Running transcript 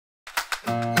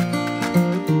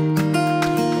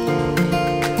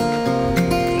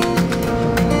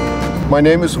My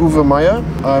name is Uwe Meyer.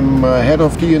 I'm head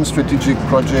of key and strategic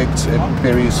projects at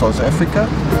PERI, South Africa.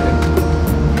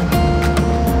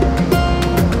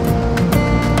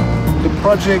 The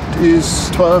project is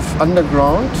 12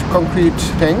 underground concrete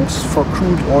tanks for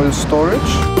crude oil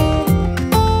storage.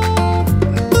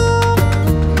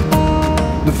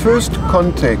 The first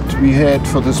contact we had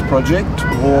for this project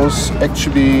was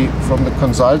actually from the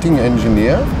consulting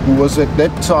engineer, who was at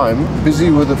that time busy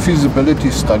with a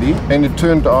feasibility study, and it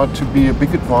turned out to be a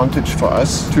big advantage for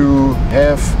us to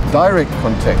have direct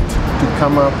contact to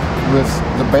come up with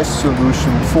the best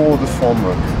solution for the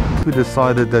formwork. We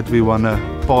decided that we want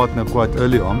to partner quite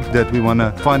early on, that we want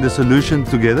to find a solution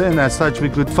together, and as such we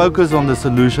could focus on the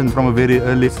solution from a very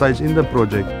early stage in the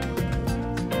project.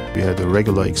 We had a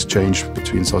regular exchange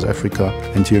between South Africa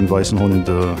and here in Weissenhoorn in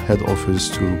the head office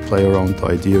to play around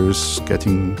ideas,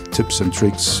 getting tips and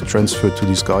tricks transferred to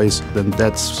these guys. Then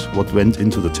that's what went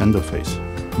into the tender phase.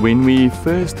 When we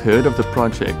first heard of the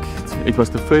project, it was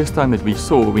the first time that we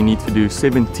saw we need to do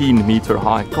 17-meter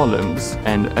high columns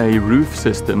and a roof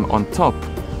system on top,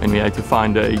 and we had to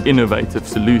find an innovative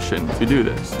solution to do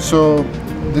this. So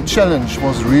the challenge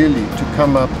was really to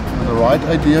come up with the right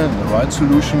idea and the right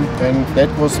solution, and that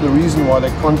was the reason why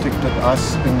they contacted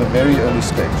us in the very early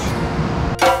stage.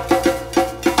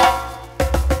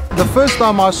 The first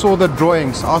time I saw the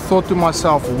drawings, I thought to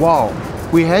myself, wow,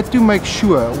 we had to make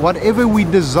sure whatever we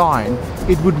design,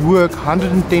 it would work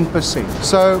 110%.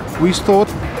 So we thought,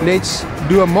 let's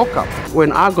do a mock-up.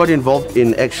 When I got involved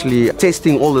in actually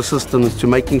testing all the systems to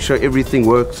making sure everything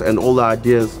works and all the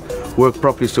ideas work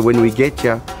properly, so when we get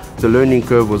here, the learning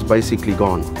curve was basically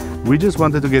gone. We just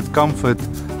wanted to get comfort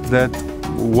that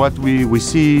what we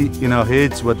see in our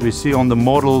heads, what we see on the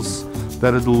models,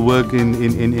 that it will work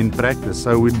in practice.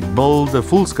 So we built a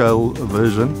full-scale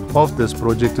version of this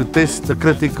project to test the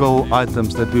critical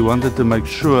items that we wanted to make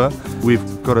sure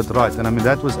we've got it right. And I mean,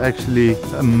 that was actually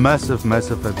a massive,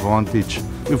 massive advantage.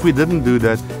 If we didn't do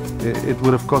that, it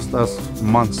would have cost us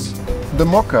months. The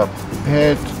mock-up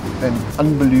had an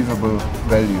unbelievable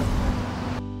value.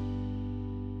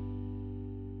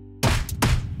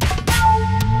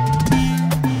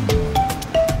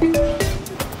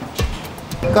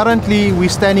 Currently, we're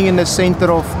standing in the center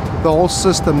of the whole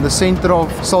system, the center of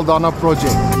Saldanha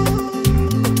project.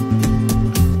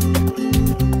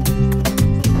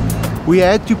 We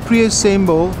had to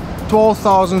pre-assemble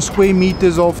 12,000 square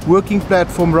meters of working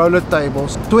platform roller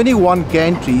tables, 21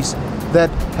 gantries that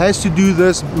has to do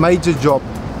this major job.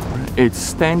 It's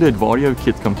standard Vario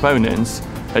kit components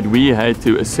that we had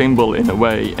to assemble in a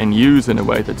way and use in a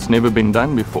way that's never been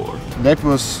done before. That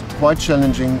was quite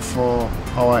challenging for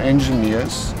our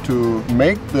engineers to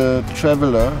make the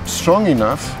traveler strong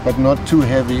enough but not too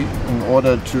heavy in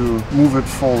order to move it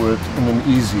forward in an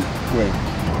easy way.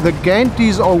 The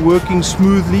gantries are working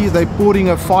smoothly. They're pouring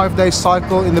a 5-day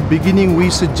cycle. In the beginning we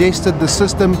suggested the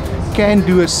system can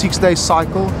do a 6-day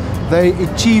cycle. They're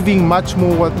achieving much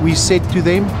more what we said to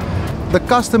them. The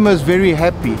customer is very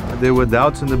happy. There were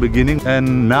doubts in the beginning,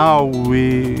 and now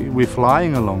we're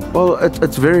flying along. Well,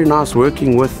 it's very nice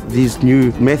working with these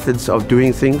new methods of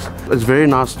doing things. It's very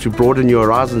nice to broaden your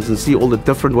horizons and see all the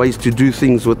different ways to do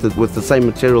things with the same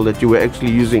material that you were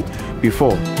actually using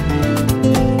before.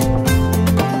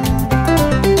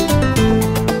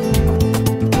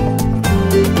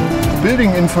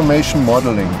 Building information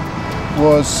modeling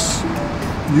was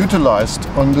utilized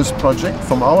on this project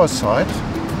from our side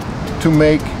to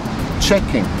make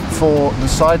checking for the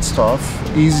site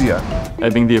staff easier.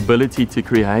 Having the ability to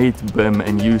create BIM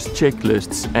and use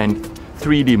checklists and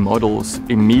 3D models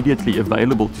immediately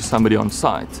available to somebody on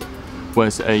site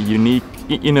was a unique,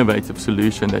 innovative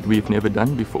solution that we've never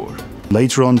done before.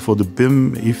 Later on, for the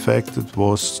BIM effect, it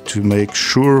was to make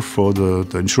sure for the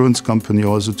insurance company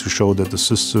also to show that the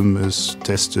system is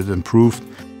tested and proved.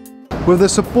 With the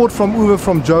support from Uwe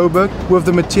from Joburg, with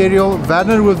the material,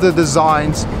 Werner with the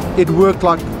designs, it worked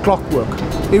like clockwork.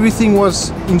 Everything was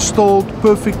installed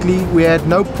perfectly. We had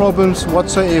no problems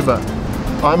whatsoever.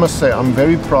 I must say I'm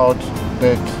very proud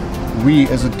that we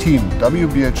as a team,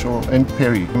 WBHO and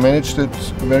PERI, managed it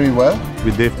very well.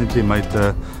 We definitely made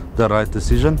the right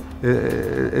decision.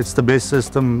 It's the best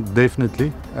system,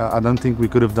 definitely. I don't think we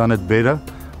could have done it better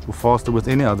or faster with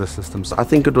any other systems. I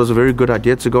think it was a very good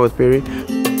idea to go with PERI.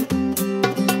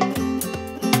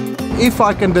 If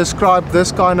I can describe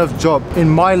this kind of job in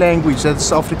my language, that's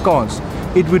Afrikaans,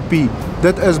 it would be,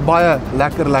 dit is baie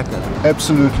lekker.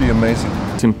 Absolutely amazing.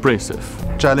 It's impressive.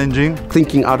 Challenging.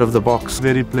 Thinking out of the box.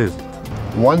 Very pleasant.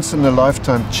 Once in a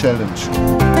lifetime challenge.